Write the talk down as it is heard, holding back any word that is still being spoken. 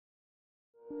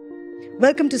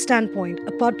Welcome to Standpoint,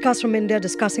 a podcast from India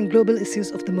discussing global issues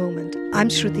of the moment. I'm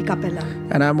Shruti Kapela.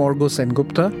 And I'm Orgo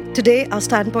Sengupta. Today, our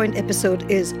Standpoint episode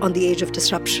is on the age of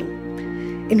disruption.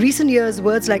 In recent years,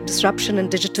 words like disruption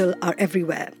and digital are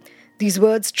everywhere. These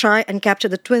words try and capture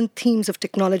the twin themes of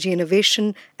technology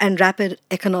innovation and rapid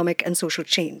economic and social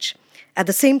change. At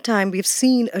the same time, we've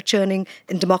seen a churning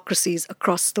in democracies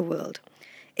across the world.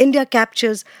 India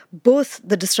captures both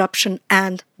the disruption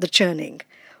and the churning.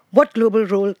 What global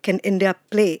role can India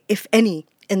play, if any,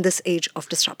 in this age of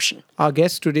disruption? Our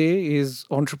guest today is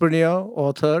entrepreneur,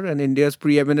 author, and India's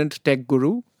preeminent tech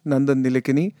guru, Nandan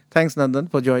Nilekani. Thanks, Nandan,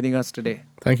 for joining us today.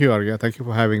 Thank you, Arya. Thank you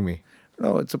for having me.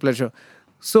 No, it's a pleasure.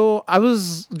 So I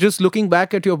was just looking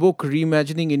back at your book,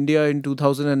 Reimagining India in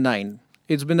 2009.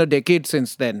 It's been a decade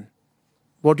since then.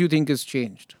 What do you think has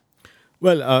changed?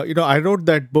 Well, I wrote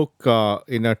that book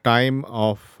in a time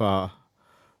of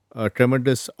a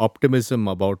tremendous optimism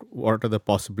about what are the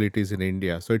possibilities in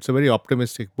India. So it's a very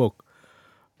optimistic book.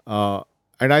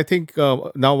 And I think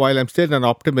now, while I'm still an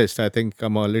optimist, I think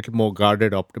I'm a little more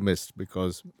guarded optimist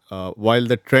because while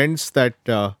the trends that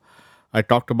I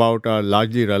talked about are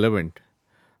largely relevant,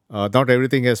 not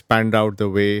everything has panned out the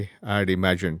way I had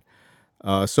imagined.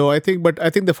 So I think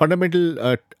the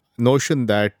fundamental notion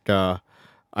that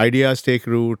ideas take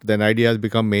root, then ideas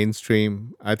become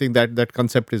mainstream. I think that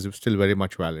concept is still very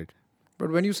much valid. But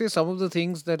when you say some of the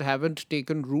things that haven't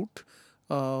taken root,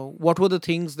 what were the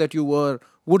things that you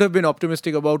would have been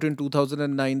optimistic about in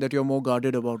 2009 that you're more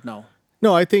guarded about now?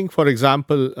 No, I think, for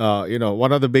example,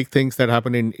 one of the big things that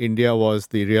happened in India was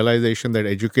the realization that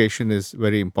education is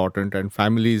very important, and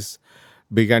families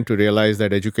began to realize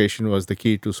that education was the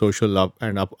key to social love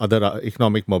and other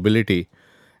economic mobility.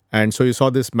 And so you saw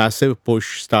this massive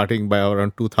push starting by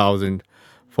around 2000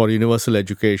 for universal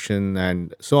education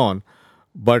and so on.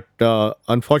 But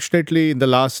unfortunately, in the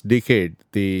last decade,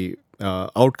 the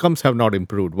outcomes have not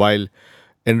improved. While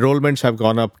enrollments have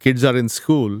gone up, kids are in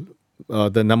school,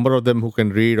 the number of them who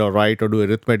can read or write or do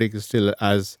arithmetic is still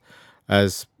as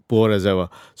poor as ever.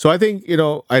 So I think,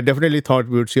 I definitely thought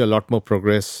we would see a lot more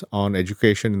progress on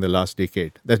education in the last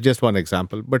decade. That's just one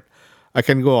example. But I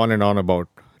can go on and on about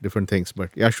different things,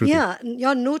 but yeah, Shruti. Yeah,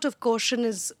 your note of caution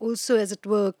is also, as it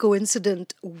were,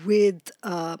 coincident with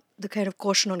the kind of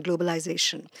caution on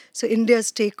globalization. So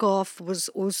India's takeoff was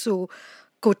also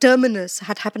coterminous,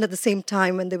 had happened at the same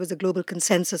time when there was a global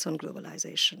consensus on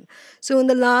globalization. So in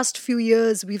the last few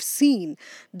years, we've seen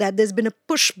that there's been a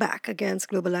pushback against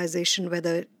globalization,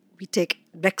 whether we take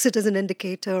Brexit as an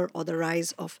indicator or the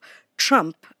rise of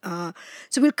Trump.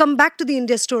 So we'll come back to the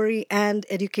India story and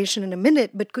education in a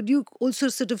minute, but could you also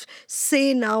sort of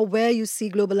say now where you see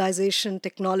globalization,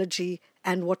 technology,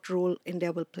 and what role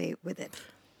India will play with it?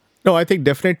 No, I think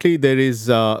definitely there is,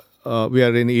 we are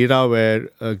in an era where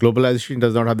globalization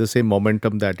does not have the same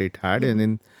momentum that it had. And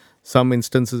in some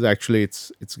instances, actually,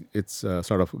 it's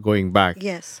sort of going back.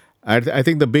 Yes. I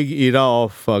think the big era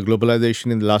of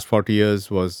globalization in the last 40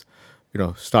 years was,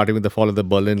 starting with the fall of the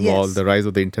Berlin Wall, the rise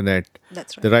of the internet,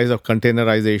 That's right. the rise of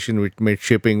containerization, which made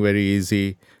shipping very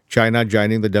easy, China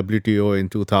joining the WTO in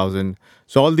 2000.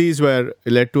 So all these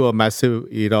led to a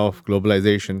massive era of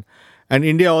globalization. And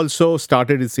India also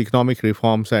started its economic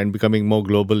reforms and becoming more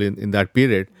global in that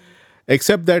period.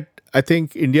 Except that I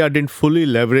think India didn't fully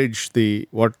leverage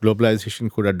what globalization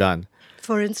could have done.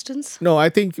 For instance? No, I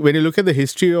think when you look at the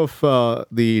history of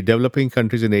the developing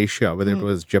countries in Asia, whether it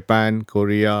was Japan,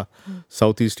 Korea,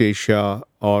 Southeast Asia,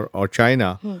 or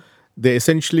China, they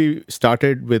essentially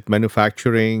started with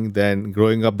manufacturing, then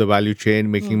growing up the value chain,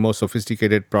 making more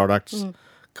sophisticated products,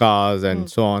 cars, and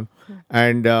so on.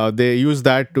 And they used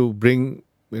that to bring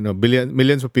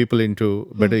millions of people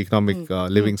into better economic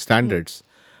living standards.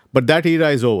 But that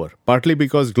era is over, partly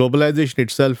because globalization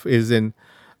itself is in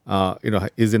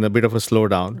a bit of a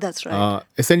slowdown. That's right.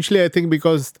 Essentially, I think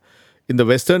because in the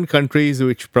Western countries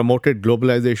which promoted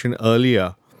globalization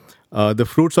earlier, the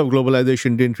fruits of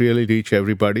globalization didn't really reach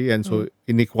everybody. And so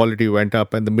inequality went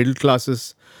up and the middle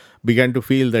classes began to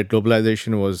feel that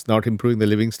globalization was not improving the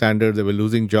living standards. They were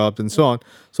losing jobs and so on.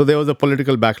 So there was a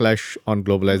political backlash on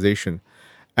globalization.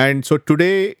 And so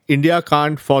today, India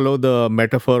can't follow the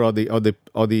metaphor or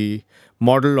the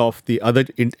model of the other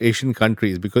Asian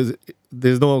countries because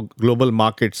there's no global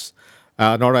markets,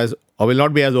 will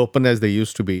not be as open as they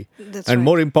used to be. That's and right.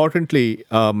 more importantly,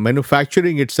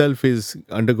 manufacturing itself is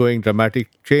undergoing dramatic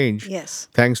change. Yes.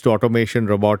 Thanks to automation,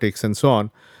 robotics, and so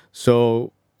on.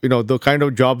 So the kind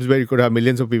of jobs where you could have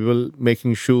millions of people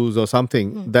making shoes or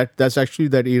something, that's actually,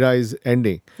 that era is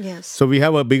ending. Yes. So we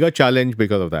have a bigger challenge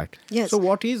because of that. Yes. So,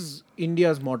 what is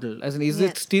India's model? As in, is it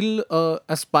Yes. still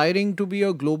aspiring to be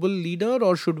a global leader,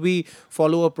 or should we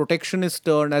follow a protectionist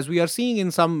turn, as we are seeing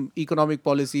in some economic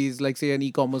policies, like say an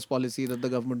e-commerce policy that the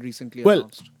government recently Well,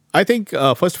 announced? I think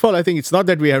first of all, I think it's not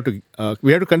that we have to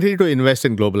continue to invest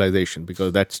in globalization,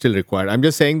 because that's still required. I'm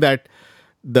just saying that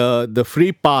the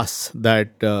free pass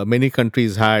that many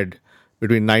countries had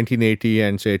between 1980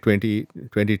 and say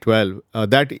 2012,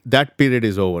 that period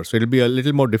is over. So it'll be a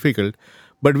little more difficult,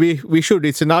 but we should.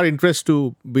 It's in our interest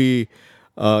to be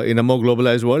in a more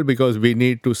globalized world, because we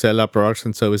need to sell our products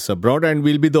and services abroad, and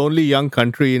we'll be the only young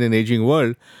country in an aging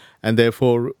world, and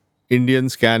therefore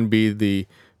Indians can be the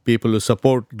people who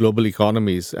support global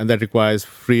economies, and that requires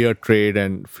freer trade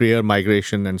and freer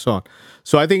migration and so on.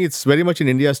 So I think it's very much in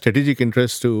India's strategic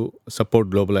interest to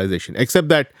support globalization, except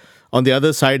that on the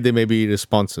other side there may be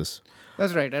responses.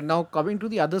 That's right. And now coming to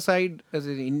the other side, as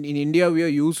in India, we are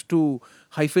used to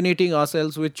hyphenating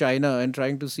ourselves with China and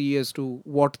trying to see as to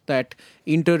what that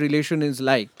interrelation is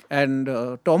like. And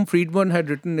Tom Friedman had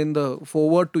written in the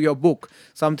foreword to your book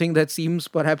something that seems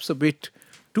perhaps a bit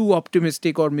too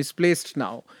optimistic or misplaced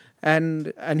now.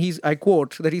 And I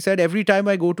quote that he said, "Every time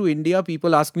I go to India,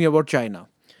 people ask me about China.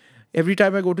 Every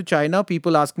time I go to China,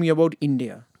 people ask me about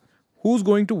India. Who's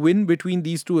going to win between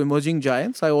these two emerging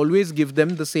giants? I always give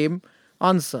them the same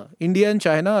answer. India and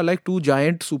China are like two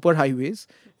giant superhighways,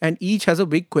 and each has a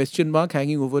big question mark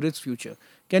hanging over its future."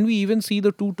 Can we even see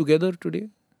the two together today?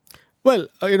 Well,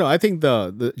 I think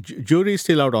the jury is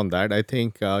still out on that. I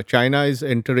think China is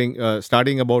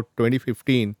starting about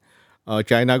 2015.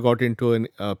 China got into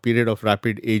a period of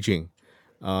rapid aging,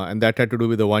 and that had to do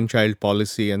with the one-child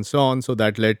policy and so on. So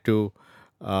that led to,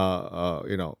 a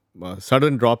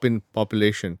sudden drop in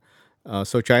population.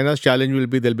 So China's challenge will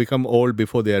be they'll become old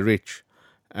before they are rich,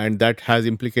 and that has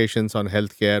implications on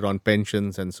healthcare, on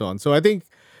pensions, and so on. So I think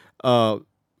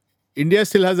India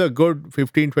still has a good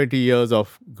 15, 20 years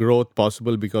of growth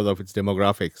possible because of its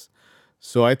demographics.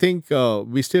 So I think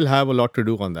we still have a lot to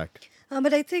do on that.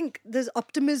 But I think there's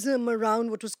optimism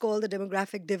around what was called the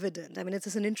demographic dividend. I mean,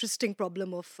 it's an interesting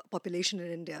problem of population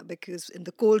in India, because in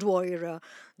the Cold War era,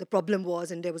 the problem was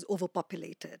India was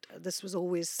overpopulated. This was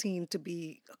always seen to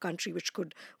be a country which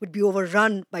would be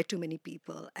overrun by too many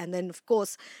people. And then, of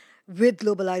course, with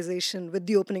globalization, with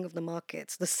the opening of the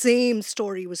markets, the same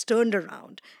story was turned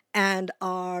around, and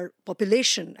our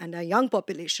population and our young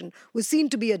population was seen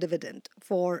to be a dividend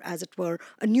for, as it were,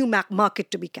 a new market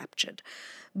to be captured.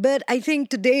 But I think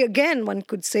today, again, one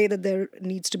could say that there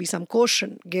needs to be some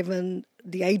caution, given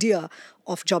the idea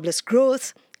of jobless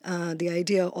growth, the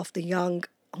idea of the young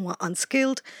who are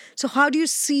unskilled. So how do you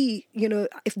see,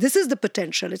 if this is the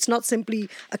potential, it's not simply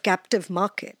a captive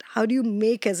market. How do you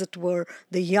make, as it were,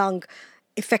 the young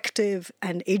effective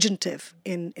and agentive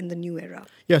in the new era?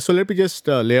 Yeah, so let me just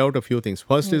lay out a few things.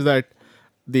 First is that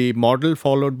the model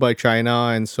followed by China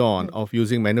and so on of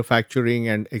using manufacturing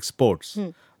and exports,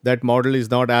 that model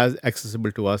is not as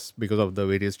accessible to us because of the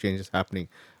various changes happening.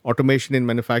 Automation in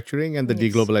manufacturing and the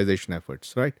deglobalization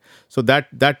efforts, right? So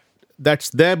that's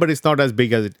there, but it's not as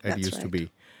big as it used to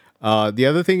be. The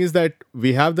other thing is that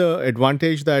we have the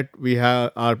advantage that we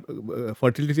have our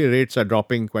fertility rates are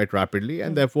dropping quite rapidly,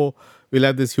 and therefore we'll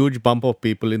have this huge bump of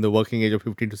people in the working age of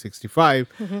 15 to 65,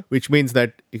 which means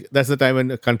that that's the time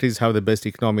when countries have the best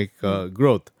economic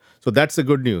growth. So that's the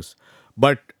good news.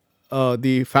 But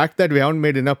the fact that we haven't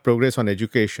made enough progress on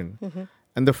education,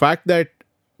 and the fact that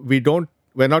we're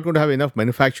not going to have enough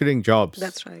manufacturing jobs.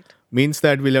 That's right. Means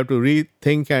that we'll have to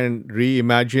rethink and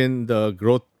reimagine the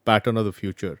growth pattern of the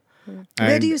future.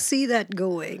 Where do you see that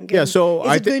going? Yeah, so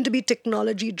is it going to be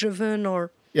technology driven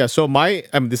or? Yeah, so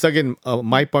this again,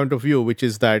 my point of view, which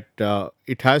is that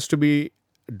it has to be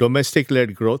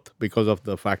domestic-led growth because of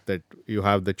the fact that you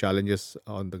have the challenges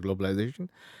on the globalization,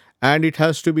 and it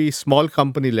has to be small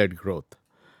company-led growth.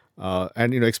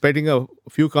 And expecting a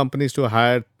few companies to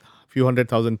hire a few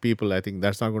 100,000 people, I think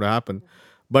that's not going to happen.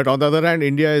 But on the other hand,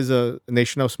 India is a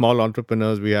nation of small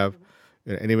entrepreneurs. We have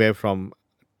anywhere from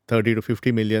 30 to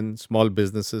 50 million small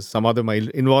businesses. Some of them are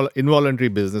involuntary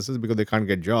businesses because they can't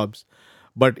get jobs.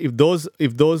 But if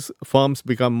those firms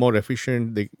become more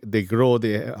efficient, they grow,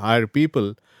 they hire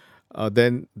people,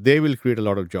 then they will create a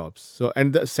lot of jobs. So,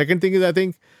 and the second thing is, I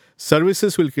think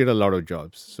services will create a lot of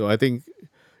jobs. So I think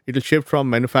it will shift from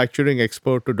manufacturing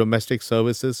export to domestic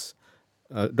services,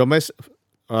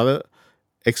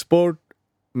 export,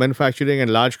 manufacturing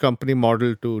and large company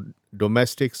model to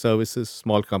domestic services,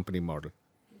 small company model.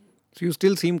 So you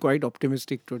still seem quite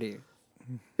optimistic today.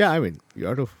 Yeah, I mean, you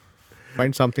have to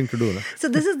Find something to do. No? So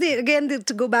this is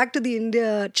to go back to the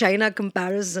India-China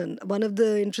comparison. One of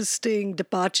the interesting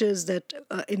departures that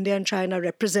India and China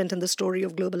represent in the story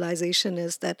of globalization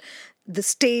is that the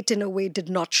state, in a way, did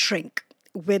not shrink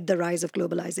with the rise of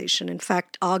globalization. In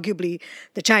fact, arguably,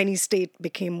 the Chinese state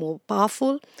became more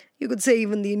powerful. You could say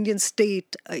even the Indian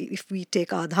state, if we take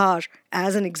Aadhaar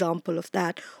as an example of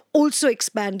that, also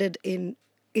expanded in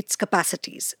its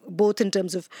capacities, both in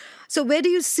terms of. So, where do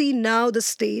you see now the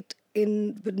state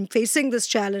in facing this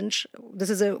challenge?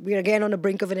 We're again on the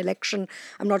brink of an election.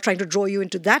 I'm not trying to draw you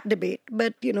into that debate,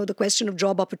 but the question of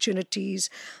job opportunities,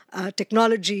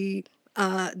 technology,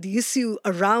 the issue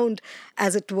around,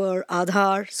 as it were,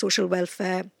 Aadhaar, social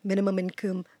welfare, minimum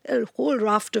income, a whole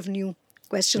raft of new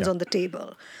questions on the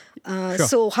table. Sure.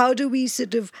 So how do we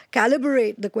sort of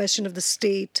calibrate the question of the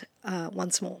state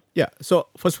once more? Yeah. So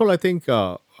first of all, I think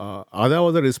Aadhaar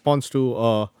was a response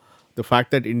to the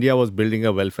fact that India was building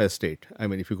a welfare state. I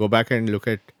mean, if you go back and look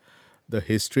at the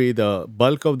history, the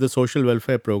bulk of the social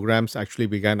welfare programs actually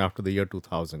began after the year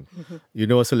 2000.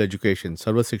 Universal education,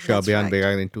 Sarva Shiksha That's Abhiyan right.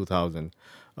 began in 2000.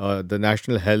 The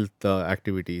national health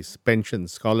activities,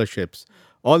 pensions, scholarships,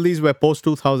 all these were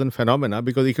post-2000 phenomena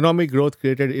because economic growth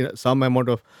created some amount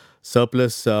of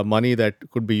surplus money that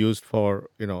could be used for,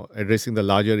 addressing the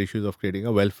larger issues of creating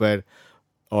a welfare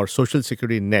or social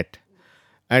security net.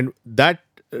 And the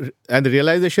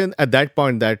realization at that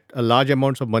point that a large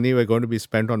amounts of money were going to be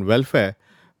spent on welfare,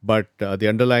 but the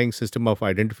underlying system of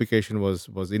identification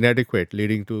was inadequate,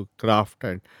 leading to graft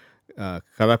and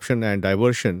corruption and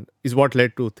diversion, is what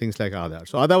led to things like Aadhaar.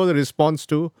 So Aadhaar was a response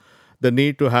to the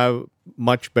need to have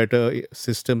much better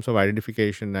systems of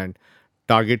identification and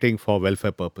targeting for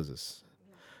welfare purposes.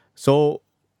 So,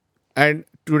 and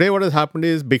today what has happened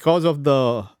is because of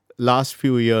the last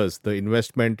few years, the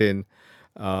investment in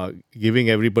giving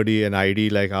everybody an ID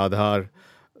like Aadhaar,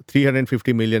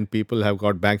 350 million people have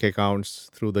got bank accounts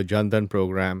through the Jan Dhan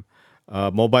program.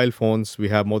 Mobile phones, we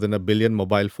have more than 1 billion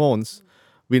mobile phones.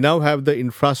 We now have the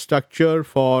infrastructure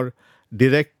for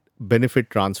direct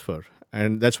benefit transfer.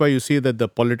 And that's why you see that the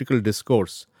political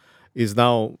discourse is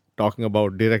now talking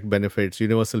about direct benefits,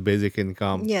 universal basic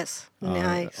income. Yes,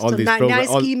 nice. all So these NICE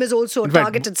scheme is also a in fact,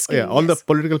 targeted scheme. Yeah, all the yes.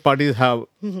 political parties have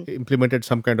implemented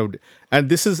some kind of, and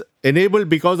this is enabled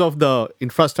because of the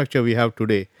infrastructure we have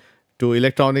today to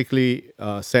electronically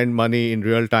send money in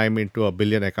real time into 1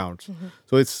 billion accounts.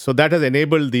 So that has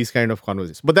enabled these kind of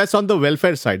conversations. But that's on the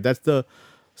welfare side. That's the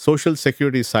social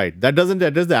security side. That doesn't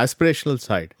address the aspirational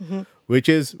side, which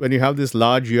is when you have this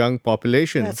large young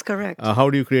population. That's correct. How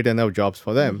do you create enough jobs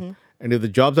for them? And if the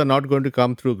jobs are not going to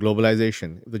come through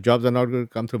globalization, if the jobs are not going to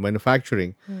come through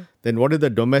manufacturing, then what is the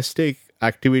domestic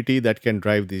activity that can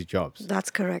drive these jobs?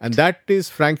 That's correct. And that is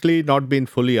frankly not been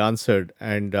fully answered.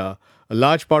 And a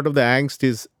large part of the angst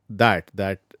is that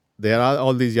there are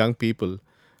all these young people,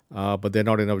 but there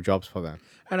are not enough jobs for them.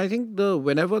 And I think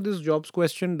whenever this jobs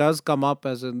question does come up,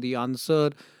 as in the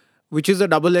answer, which is a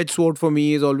double-edged sword for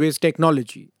me, is always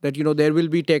technology. That there will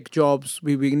be tech jobs.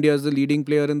 India is the leading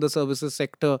player in the services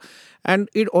sector, and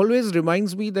it always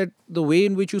reminds me that the way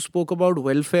in which you spoke about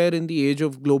welfare in the age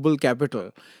of global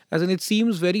capital, as in it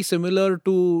seems very similar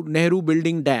to Nehru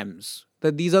building dams.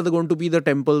 That these are going to be the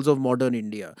temples of modern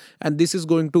India. And this is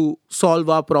going to solve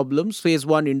our problems, phase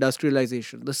one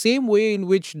industrialization. The same way in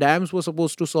which dams were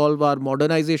supposed to solve our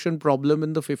modernization problem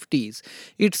in the 50s.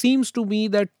 It seems to me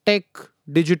that tech,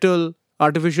 digital,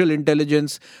 artificial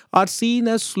intelligence are seen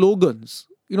as slogans,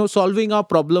 solving our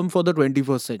problem for the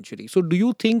 21st century. So do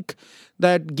you think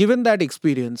that given that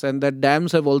experience and that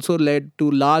dams have also led to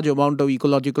large amount of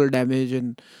ecological damage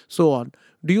and so on,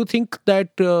 do you think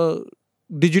that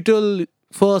digital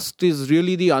first is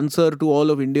really the answer to all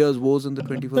of India's woes in the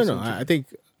 21st No, century? I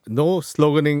think no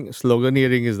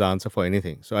sloganeering is the answer for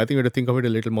anything. So I think we have to think of it a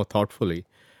little more thoughtfully.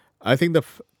 I think the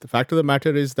fact of the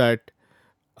matter is that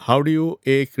how do you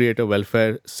create a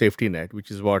welfare safety net,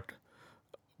 which is what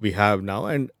we have now,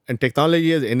 and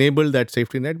technology has enabled that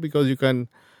safety net because you can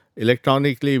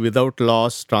electronically without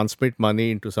loss transmit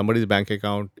money into somebody's bank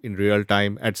account in real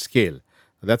time at scale.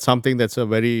 That's something that's a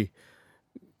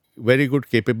very good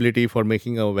capability for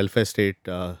making a welfare state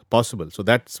possible. So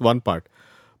that's one part.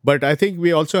 But I think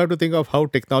we also have to think of how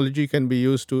technology can be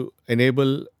used to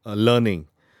enable learning.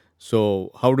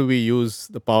 So how do we use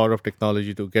the power of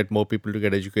technology to get more people to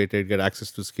get educated, get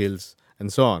access to skills,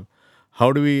 and so on?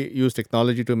 How do we use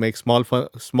technology to make small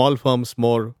firms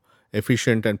more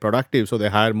efficient and productive so they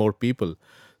hire more people?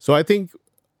 So I think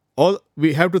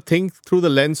we have to think through the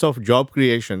lens of job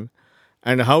creation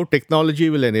and how technology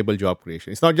will enable job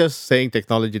creation. It's not just saying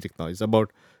technology. It's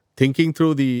about thinking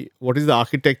through what is the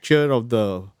architecture of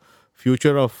the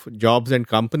future of jobs and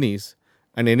companies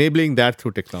and enabling that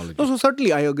through technology. No, so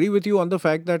certainly, I agree with you on the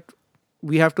fact that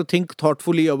we have to think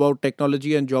thoughtfully about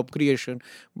technology and job creation.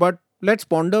 But let's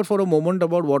ponder for a moment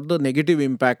about what the negative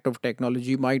impact of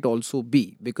technology might also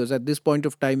be, because at this point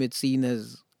of time, it's seen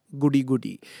as goody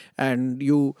goody, and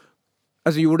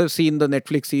as you would have seen the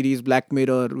Netflix series Black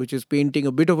Mirror, which is painting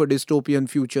a bit of a dystopian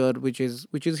future, which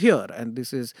is here, and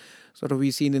this is sort of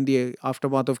we seen in the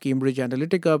aftermath of Cambridge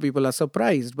Analytica. People are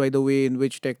surprised by the way in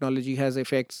which technology has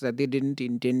effects that they didn't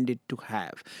intend it to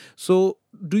have. So,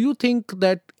 do you think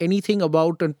that anything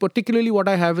about, and particularly what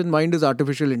I have in mind is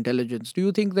artificial intelligence? Do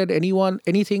you think that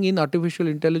anything in artificial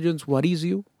intelligence worries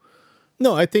you?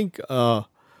 No, I think uh,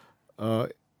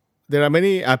 there are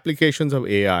many applications of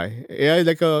AI. AI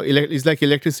is like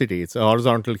electricity. It's a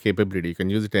horizontal capability. You can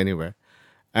use it anywhere.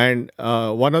 And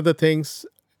one of the things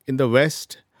in the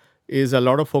West is a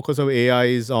lot of focus of AI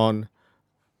is on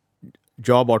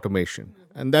job automation,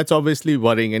 and that's obviously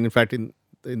worrying. And in fact, in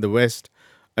the West,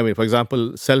 I mean, for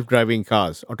example, self-driving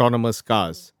cars, autonomous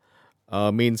cars,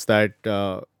 means that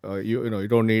you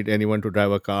don't need anyone to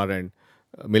drive a car, and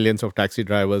millions of taxi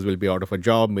drivers will be out of a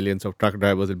job, millions of truck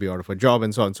drivers will be out of a job,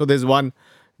 and so on. So there's one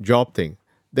job thing.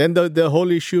 Then the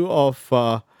whole issue of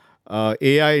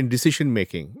AI in decision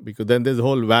making, because then there's the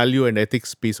whole value and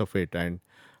ethics piece of it, and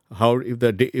how if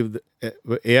the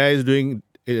AI is doing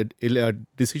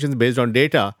decisions based on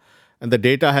data, and the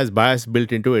data has bias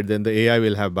built into it, then the AI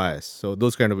will have bias. So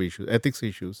those kind of issues, ethics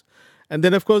issues. And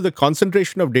then, of course, the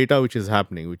concentration of data which is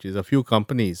happening, which is a few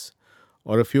companies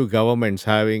or a few governments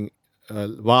having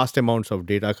vast amounts of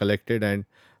data collected and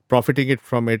profiting it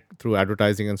from it through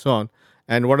advertising and so on.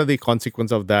 And what are the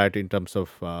consequences of that in terms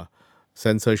of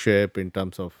censorship, in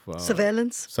terms of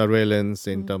surveillance,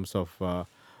 in terms of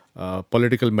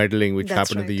political meddling, which That's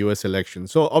happened in the right. U.S. election.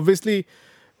 So obviously,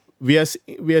 we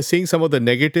are seeing some of the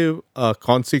negative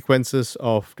consequences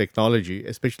of technology,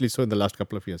 especially so in the last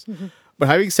couple of years. But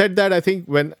having said that, I think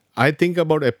when I think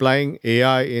about applying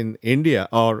AI in India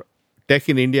or tech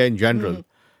in India in general,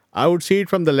 I would see it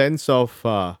from the lens of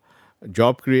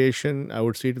job creation. I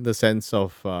would see it in the sense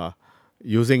of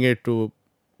using it to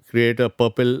create a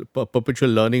perpetual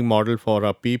learning model for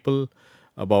our people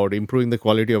about improving the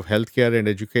quality of healthcare and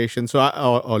education,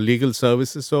 or legal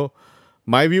services. So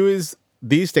my view is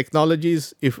these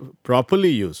technologies, if properly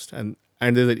used, and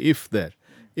there's an if there,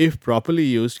 if properly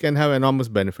used, can have enormous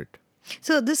benefit.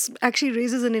 So this actually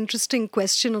raises an interesting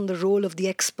question on the role of the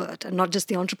expert and not just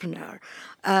the entrepreneur.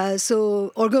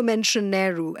 So Orgo mentioned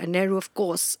Nehru, and Nehru, of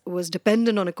course, was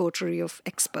dependent on a coterie of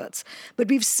experts. But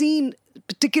we've seen,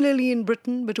 particularly in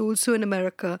Britain, but also in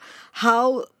America,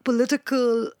 how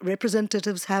political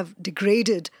representatives have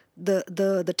degraded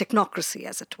the technocracy,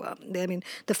 as it were. I mean,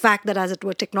 the fact that, as it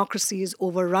were, technocracy is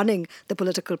overrunning the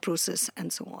political process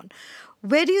and so on.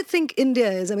 Where do you think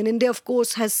India is? I mean, India, of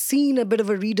course, has seen a bit of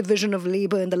a redivision of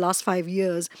labor in the last 5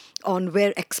 years on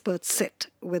where experts sit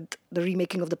with the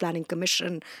remaking of the Planning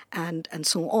Commission and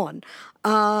so on.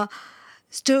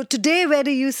 So today, where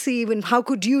do you see, how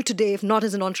could you today, if not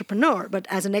as an entrepreneur, but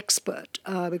as an expert,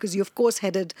 because you, of course,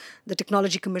 headed the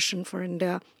Technology Commission for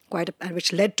India,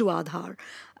 which led to Aadhaar.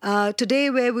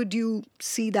 Today, where would you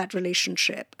see that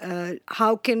relationship?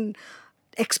 How can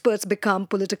experts become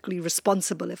politically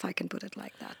responsible, if I can put it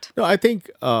like that? No, I think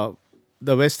the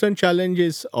Western challenge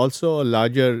is also a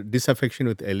larger disaffection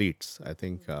with elites. I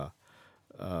think that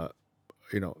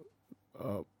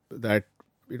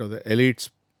the elites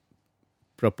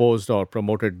proposed or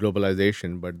promoted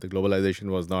globalization, but the globalization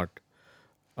was not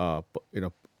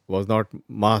was not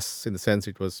mass, in the sense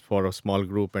it was for a small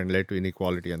group and led to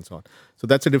inequality and so on. So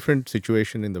that's a different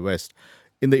situation in the West.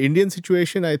 In the Indian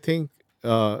situation, I think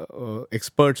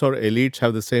experts or elites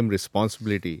have the same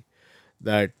responsibility,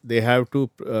 that they have to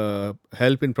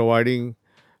help in providing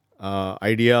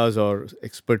ideas or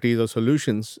expertise or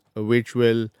solutions which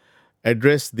will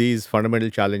address these fundamental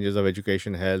challenges of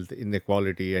education, health,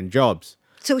 inequality, and jobs.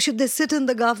 So should they sit in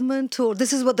the government, or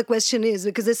this is what the question is,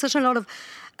 because there's such a lot of,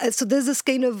 so there's this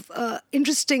kind of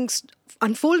interesting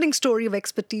unfolding story of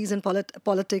expertise in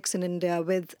politics in India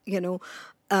with,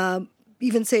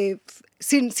 even say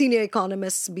senior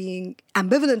economists being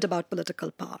ambivalent about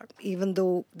political power, even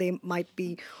though they might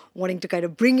be wanting to kind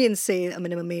of bring in, say, a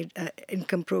minimum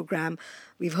income program.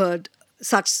 We've heard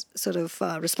such sort of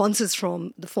responses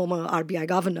from the former RBI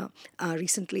governor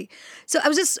recently. So I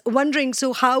was just wondering,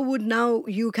 so how would now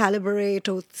you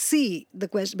calibrate or see the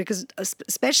question? Because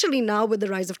especially now with the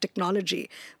rise of technology,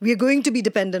 we are going to be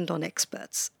dependent on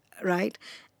experts, right?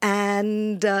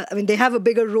 And they have a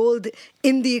bigger role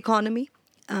in the economy.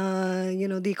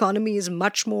 The economy is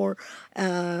much more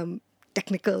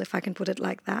technical, if I can put it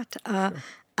like that.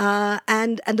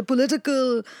 And the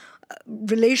political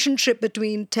relationship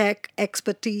between tech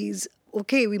expertise.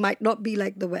 Okay, we might not be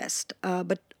like the West,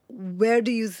 but where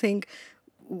do you think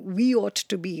we ought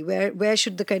to be? Where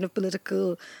should the kind of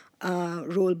political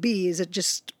role be? Is it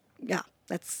just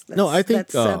That's No, I think,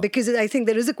 that's, because I think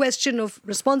there is a question of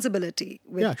responsibility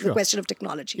with Yeah, the sure. question of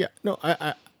technology. Yeah, no,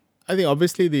 I think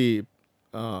obviously the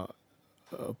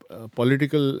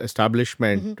political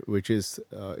establishment, which is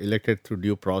elected through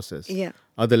due process, Yeah.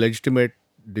 are the legitimate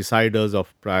deciders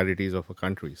of priorities of a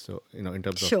country. So, in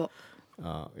terms Sure.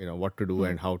 of, what to do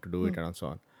and how to do it and so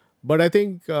on. But I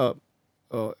think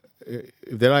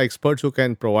if there are experts who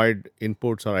can provide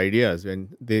inputs or ideas,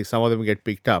 when some of them get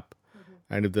picked up,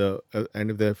 and if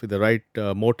they're with the right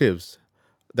motives,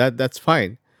 that's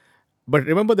fine. But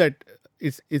remember that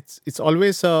it's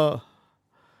always a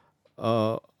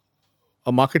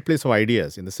marketplace of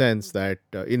ideas, in the sense that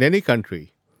in any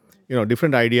country,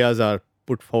 different ideas are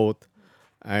put forth,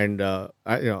 and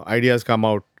ideas come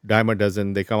out dime a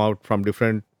dozen. They come out from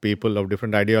different people of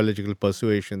different ideological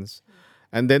persuasions,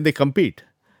 and then they compete.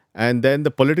 And then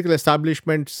the political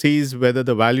establishment sees whether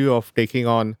the value of taking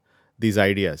on these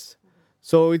ideas.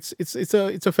 So it's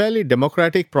a fairly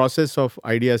democratic process of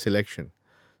idea selection.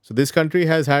 So this country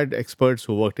has had experts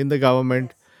who worked in the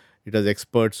government. It has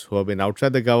experts who have been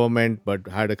outside the government but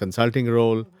had a consulting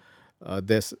role.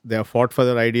 They have fought for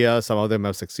their ideas. Some of them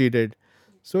have succeeded.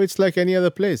 So it's like any other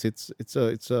place. It's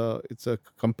a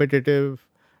competitive,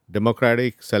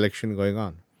 democratic selection going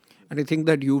on. And I think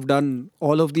that you've done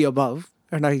all of the above.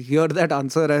 And I hear that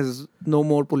answer as no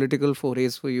more political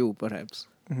forays for you, perhaps.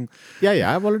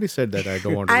 Yeah. I've already said that I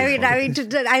don't want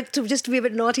to. To just be a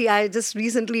bit naughty, I just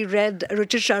recently read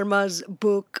Richard Sharma's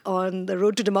book on the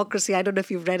road to democracy. I don't know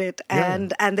if you've read it,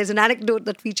 and there's an anecdote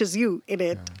that features you in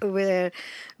it, where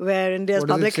India's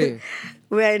What does it say?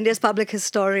 where India's public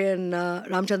historian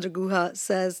Ramchandra Guha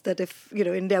says that if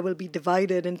India will be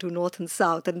divided into North and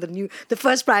South, and the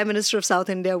first Prime Minister of South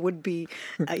India would be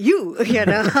you,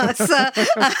 So,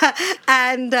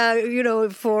 and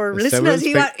for listeners,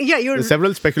 you're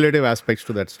several speculative aspects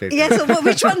to that statement. yeah. So,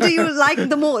 which one do you like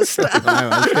the most?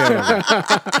 I'll stay around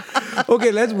that.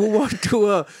 Okay, let's move on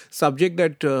to a subject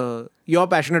that you're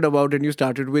passionate about, and you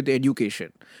started with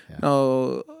education.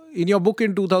 Now, in your book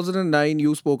in 2009,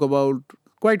 you spoke about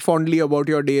quite fondly about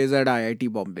your days at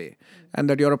IIT Bombay, and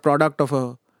that you're a product of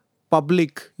a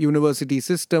public university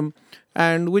system,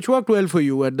 and which worked well for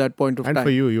you at that point of And time. for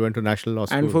you went to National Law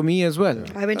School. And for me as well.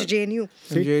 I went to JNU.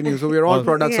 And JNU. So we're all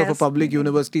products of a Yes. public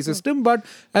university system. But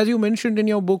as you mentioned in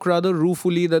your book rather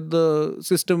ruefully, that the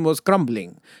system was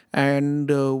crumbling. And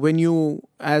when you,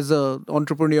 as an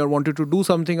entrepreneur, wanted to do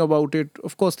something about it,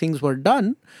 of course, things were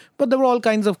done. But there were all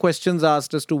kinds of questions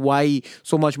asked as to why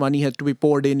so much money had to be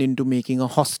poured into making a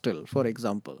hostel, for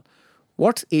example.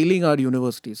 What's ailing our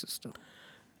university system?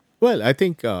 Well, I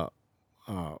think, first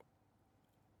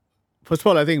of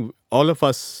all, I think all of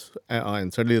us,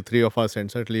 and certainly the three of us, and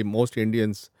certainly most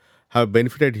Indians, have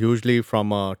benefited hugely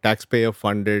from a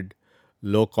taxpayer-funded,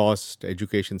 low-cost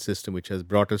education system, which has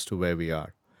brought us to where we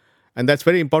are. And that's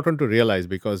very important to realize,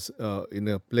 because in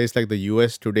a place like the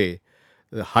US today,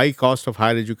 the high cost of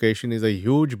higher education is a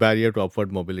huge barrier to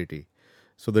upward mobility.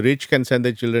 So the rich can send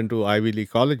their children to Ivy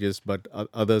League colleges, but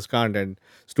others can't. And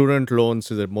student loans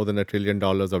is at more than $1 trillion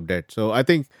of debt. So I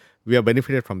think we have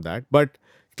benefited from that. But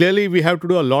clearly, we have to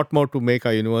do a lot more to make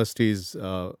our universities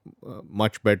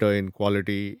much better in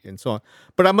quality and so on.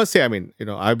 But I must say,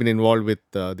 I've been involved with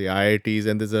the IITs,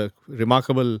 and there's a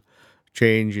remarkable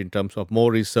change in terms of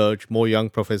more research, more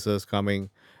young professors coming,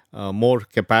 more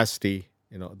capacity.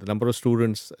 The number of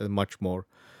students is much more.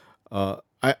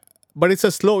 But it's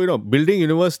a slow, building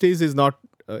universities is not,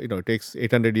 it takes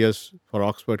 800 years for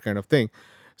Oxford kind of thing.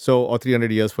 So, or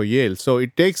 300 years for Yale. So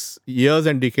it takes years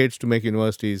and decades to make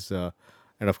universities, and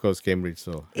of course Cambridge.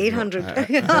 So 800. I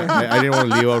didn't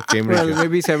want to leave out Cambridge. Well,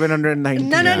 maybe 790.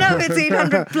 No, it's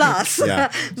 800 plus. Yeah.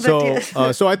 But So,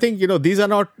 yes. so I think, these are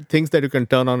not things that you can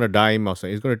turn on a dime or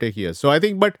something. It's going to take years. So I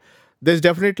think, but there's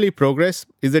definitely progress.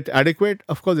 Is it adequate?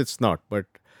 Of course, it's not. But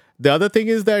the other thing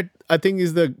is that I think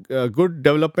is the good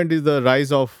development is the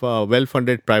rise of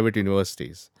well-funded private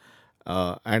universities.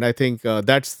 And I think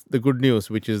that's the good news,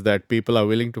 which is that people are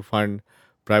willing to fund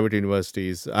private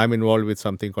universities. I'm involved with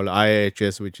something called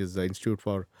IIHS, which is the Institute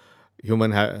for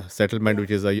Human Settlement, which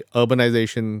is a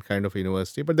urbanization kind of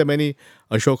university. But there are many.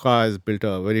 Ashoka has built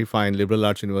a very fine liberal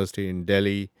arts university in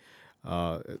Delhi.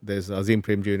 There's Azim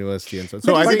Premji University and so on. But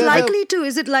So I is think it likely to?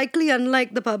 Is it likely,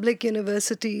 unlike the public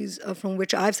universities from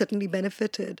which I've certainly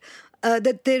benefited,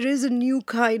 that there is a new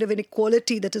kind of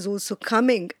inequality that is also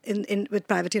coming in with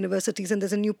private universities, and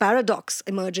there's a new paradox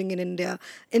emerging in India.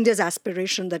 India's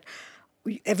aspiration that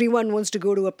everyone wants to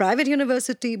go to a private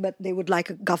university, but they would like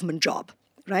a government job.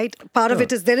 Right? Part of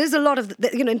it is there is a lot of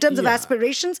in terms of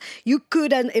aspirations, you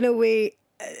could, and in a way,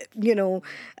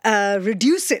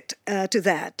 reduce it to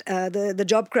that. The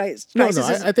job crisis. No, is,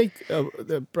 I think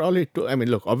probably. I mean,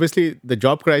 look. Obviously, the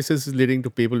job crisis is leading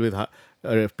to people with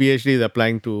PhDs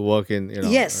applying to work in.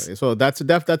 Yes. So that's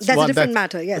one, a different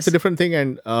matter. Yes, it's a different thing,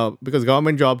 and because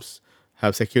government jobs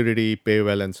have security, pay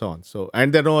well, and so on. So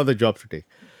and there are no other jobs to take.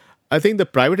 I think the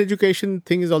private education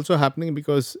thing is also happening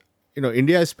because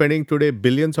India is spending today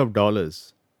billions of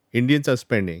dollars. Indians are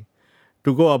spending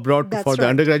to go abroad for the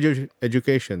undergraduate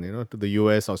education, to the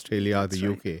US, Australia,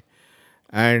 the UK.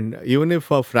 And even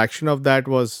if a fraction of that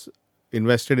was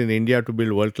invested in India to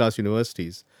build world-class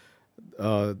universities,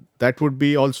 that would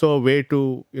be also a way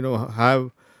to,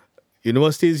 have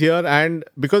universities here. And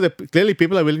because clearly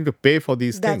people are willing to pay for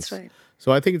these things. That's right.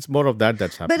 So I think it's more of that's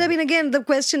happening. But I mean, again, the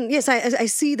question, yes, I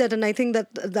see that, and I think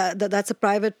that's a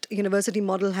private university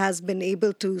model has been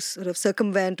able to sort of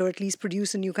circumvent or at least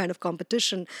produce a new kind of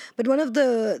competition. But one of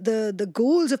the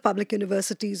goals of public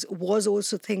universities was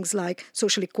also things like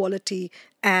social equality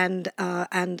and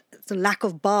the lack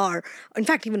of bar, in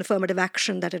fact, even affirmative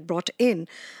action that it brought in,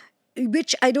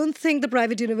 which I don't think the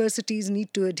private universities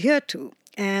need to adhere to.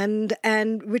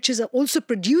 And which is also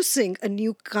producing a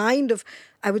new kind of,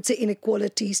 I would say,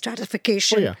 inequality,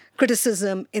 stratification,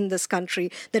 criticism in this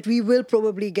country, that we will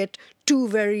probably get two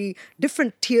very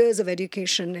different tiers of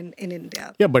education in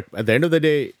India. Yeah, but at the end of the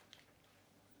day,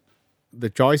 the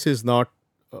choice is not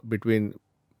between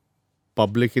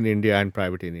public in India and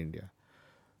private in India.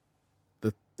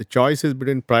 The choice is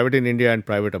between private in India and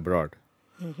private abroad.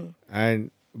 Mm-hmm.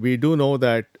 And we do know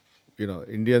that,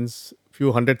 Indians, few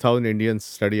 100,000 Indians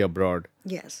study abroad.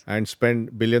 Yes. And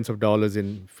spend billions of dollars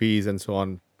in fees and so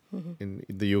on in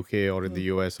the UK or in the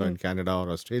US or in Canada or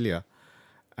Australia.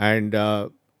 And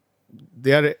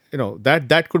they are,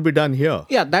 that could be done here.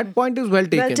 Yeah, that point is well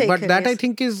taken. But that, yes, I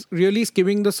think is really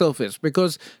skimming the surface,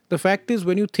 because the fact is,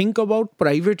 when you think about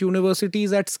private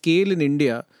universities at scale in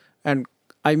India, and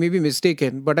I may be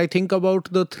mistaken, but I think about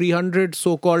the 300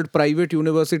 so-called private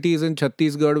universities in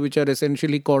Chhattisgarh, which are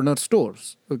essentially corner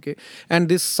stores. Okay,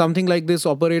 and something like this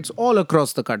operates all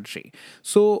across the country.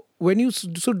 So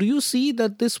do you see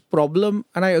that this problem?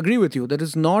 And I agree with you that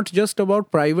it's not just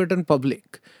about private and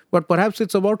public, but perhaps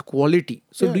it's about quality.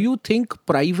 So do you think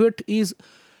private is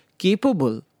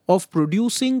capable of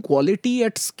producing quality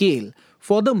at scale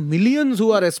for the millions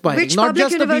who are aspiring, which not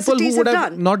just the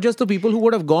people who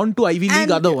would have gone to Ivy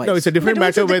League otherwise? No, it's a different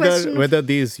matter whether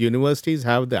these universities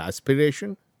have the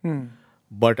aspiration.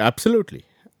 But absolutely,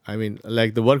 I mean,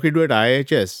 like the work we do at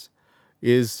IIHS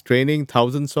is training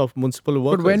thousands of municipal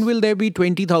workers. But when will there be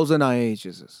 20,000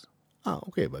 IIHSs?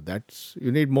 Okay, but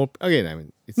you need more. Again, I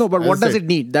mean, but what does it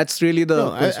need? That's really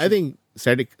the question. I think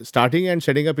starting and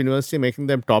setting up university, making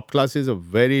them top class is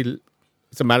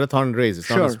it's a marathon race.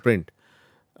 It's not a sprint.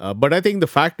 But I think the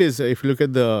fact is, if you look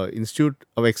at the Institute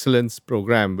of Excellence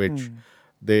program, which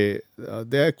there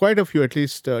are quite a few, at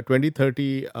least 20,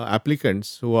 30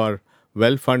 applicants who are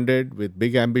well-funded with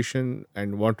big ambition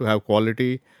and want to have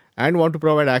quality and want to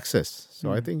provide access.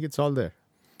 So I think it's all there.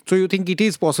 So you think it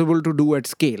is possible to do at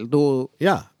scale, though?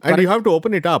 Yeah, and you have to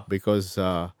open it up, because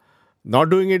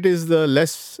not doing it is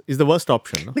the worst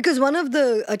option. No? Because one of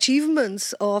the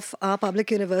achievements of our public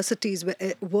universities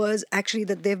was actually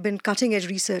that they've been cutting-edge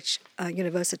research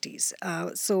universities.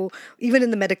 So even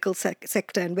in the medical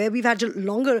sector, and where we've had a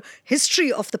longer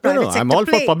history of the private sector. I'm all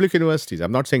for public universities.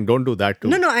 I'm not saying don't do that too.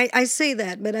 No, I say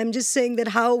that, but I'm just saying that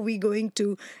how are we going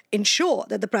to ensure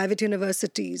that the private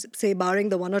universities, say barring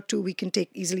the one or two we can take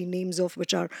easily names of,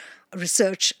 which are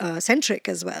research centric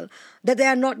as well, that they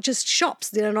are not just shops,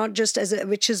 they are not just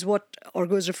which is what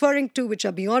Orgo is referring to, which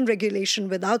are beyond regulation,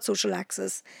 without social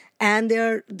access, and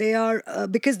they are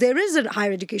because there is a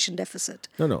higher education deficit.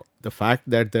 No, the fact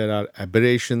that there are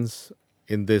aberrations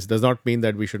in this does not mean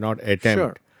that we should not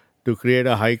attempt to create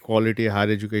a high quality higher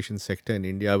education sector in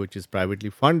India which is privately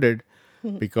funded,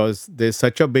 because there's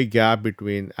such a big gap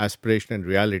between aspiration and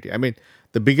reality. I mean,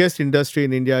 the biggest industry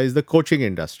in India is the coaching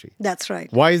industry. That's right.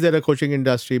 Why is there a coaching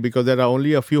industry? Because there are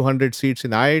only a few hundred seats in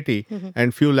IIT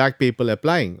and few lakh people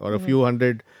applying, or a few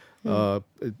hundred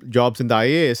jobs in the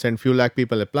IAS and few lakh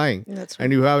people applying. That's right.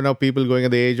 And you have now people going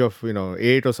at the age of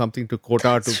 8 or something to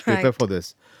quota to prepare for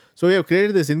this. So we have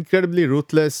created this incredibly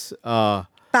ruthless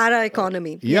para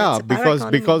economy. Yeah, it's a para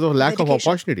economy because of lack of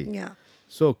education. opportunity. Yeah,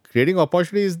 So creating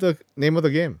opportunity is the name of the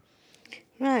game.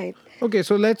 right. Okay,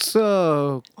 so let's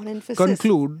On emphasis.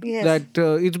 conclude Yes. that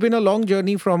it's been a long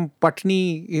journey from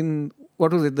Patni in,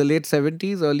 what was it, the late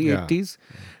 70s, early Yeah. 80s,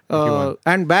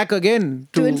 and back again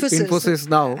to To Infosys,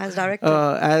 now as director.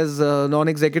 as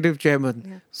non-executive chairman.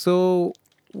 Yeah. So,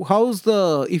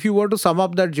 if you were to sum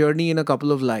up that journey in a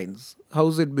couple of lines,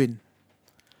 how's it been?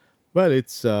 Well,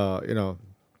 it's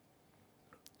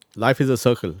life is a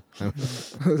circle.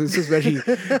 This is very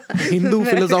Hindu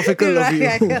philosophical of you.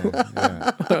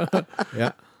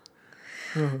 Yeah.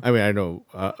 I mean, I know.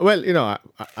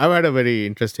 I've had a very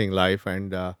interesting life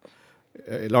and a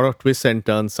lot of twists and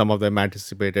turns. Some of them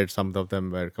anticipated, some of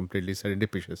them were completely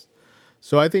serendipitous.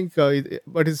 So I think,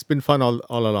 but it's been fun all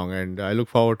along, and I look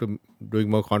forward to doing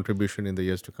more contribution in the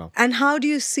years to come. And how do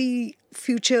you see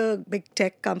future big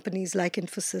tech companies like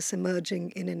Infosys emerging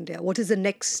in India? What is the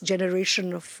next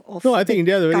generation of No, I think big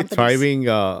India is a very companies?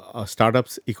 thriving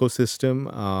startups ecosystem.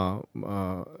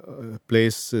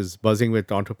 Place is buzzing with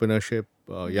entrepreneurship.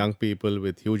 Young people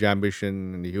with huge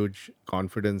ambition and huge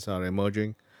confidence are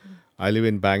emerging. I live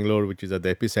in Bangalore, which is at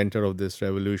the epicenter of this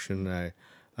revolution.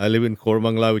 I live in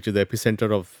Koramangala, which is the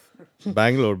epicenter of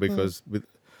Bangalore, because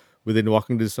within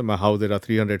walking distance of my house, there are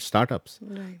 300 startups.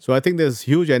 Right. So I think there's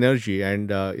huge energy,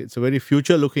 and it's a very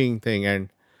future-looking thing. And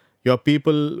you have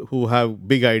people who have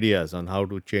big ideas on how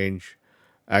to change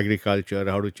agriculture,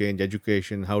 how to change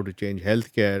education, how to change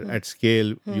healthcare at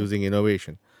scale using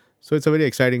innovation. So it's a very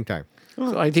exciting time.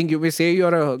 So I think you may say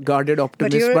you're a guarded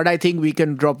optimist, you're- but I think we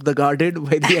can drop the guarded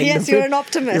by the end Yes, of you're it. an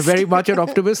optimist. You're very much an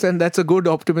optimist, and that's a good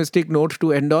optimistic note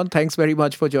to end on. Thanks very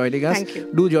much for joining us. Thank you.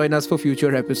 Do join us for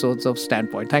future episodes of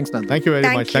Standpoint. Thanks, Nanda. Thank you very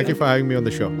Thank much. Thank you. you for having me on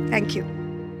the show. Thank you.